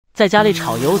在家里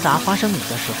炒油炸花生米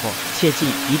的时候，切记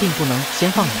一定不能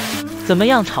先放油。怎么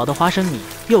样炒的花生米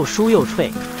又酥又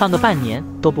脆，放个半年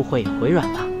都不会回软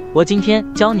吧？我今天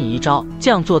教你一招，这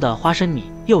样做的花生米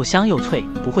又香又脆，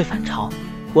不会反潮。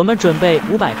我们准备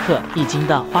500克1斤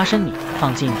的花生米，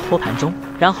放进托盘中，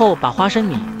然后把花生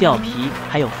米掉皮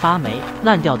还有发霉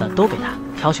烂掉的都给它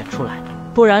挑选出来，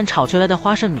不然炒出来的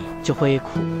花生米就会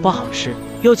苦不好吃。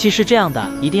尤其是这样的，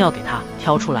一定要给它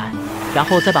挑出来，然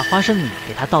后再把花生米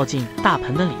给它倒进大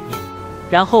盆的里面，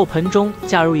然后盆中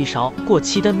加入1勺过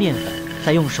期的面粉，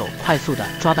再用手快速的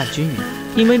抓拌均匀。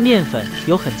因为面粉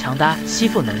有很强的吸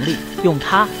附能力，用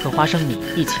它和花生米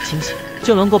一起清洗，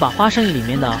就能够把花生米里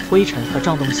面的灰尘和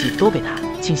脏东西都给它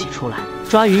清洗出来。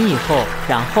抓匀以后，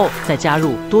然后再加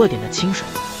入多一点的清水，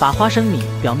把花生米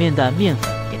表面的面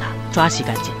粉给它抓洗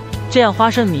干净，这样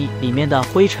花生米里面的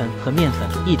灰尘和面粉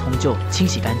一同就清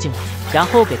洗干净了。然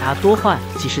后给它多换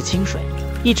几匙清水，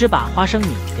一直把花生米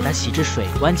给它洗至水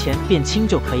完全变清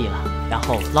就可以了。然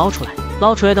后捞出来，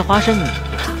捞出来的花生米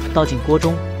给它倒进锅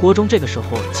中，锅中这个时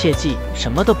候切记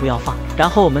什么都不要放，然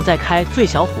后我们再开最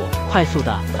小火，快速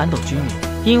的翻抖均匀。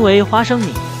因为花生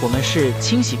米我们是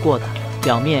清洗过的，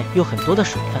表面有很多的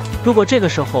水分，如果这个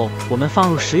时候我们放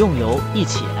入食用油一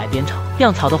起来煸炒，这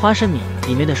样炒的花生米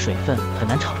里面的水分很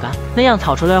难炒干，那样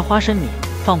炒出来的花生米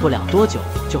放不了多久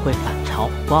就会反潮，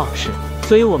不好吃。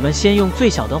所以我们先用最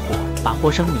小的火把花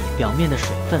生米表面的水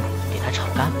分给它炒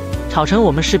干，炒成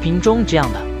我们视频中这样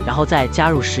的，然后再加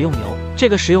入食用油，这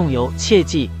个食用油切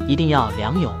记一定要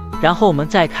凉油，然后我们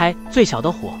再开最小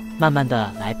的火，慢慢的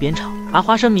来煸炒，把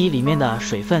花生米里面的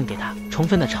水分给它充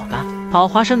分的炒干。炒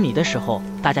花生米的时候，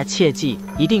大家切记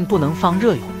一定不能放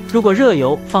热油，如果热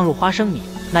油放入花生米，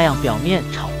那样表面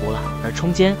炒糊了，而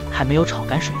中间还没有炒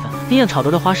干水分，那样炒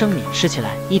出的花生米吃起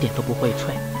来一点都不会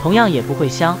脆，同样也不会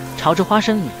香，炒着花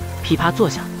生米噼啪作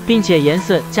响，并且颜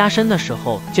色加深的时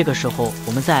候，这个时候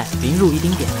我们再淋入一丁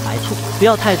点白醋，不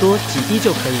要太多，几滴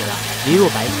就可以了，淋入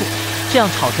白醋，这样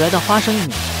炒出来的花生米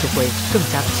就会更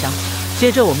加的香。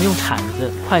接着我们用铲子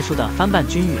快速的翻拌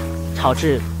均匀，炒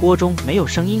至锅中没有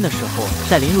声音的时候，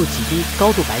再淋入几滴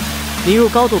高度白酒，淋入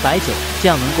高度白酒，这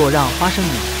样能够让花生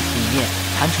米里面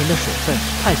残存的水分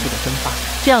快速的蒸发，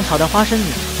这样炒的花生米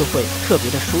就会特别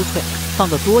的酥脆，放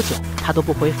个多久它都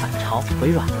不会反潮回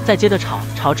软。再接着炒，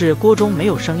炒至锅中没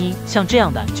有声音，像这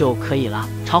样的就可以了。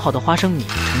炒好的花生米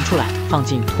盛出来，放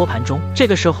进托盘中，这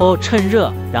个时候趁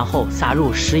热，然后撒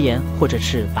入食盐或者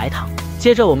是白糖。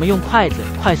接着我们用筷子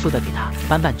快速的给它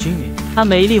翻拌均匀，把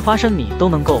每一粒花生米都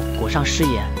能够裹上食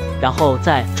盐，然后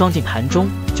再装进盘中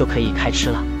就可以开吃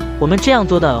了。我们这样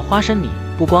做的花生米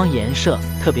不光颜色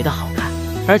特别的好看，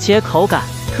而且口感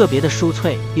特别的酥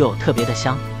脆又特别的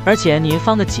香，而且你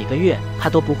放个几个月它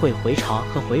都不会回潮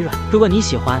和回软。如果你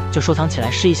喜欢就收藏起来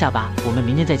试一下吧，我们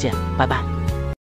明天再见，拜拜。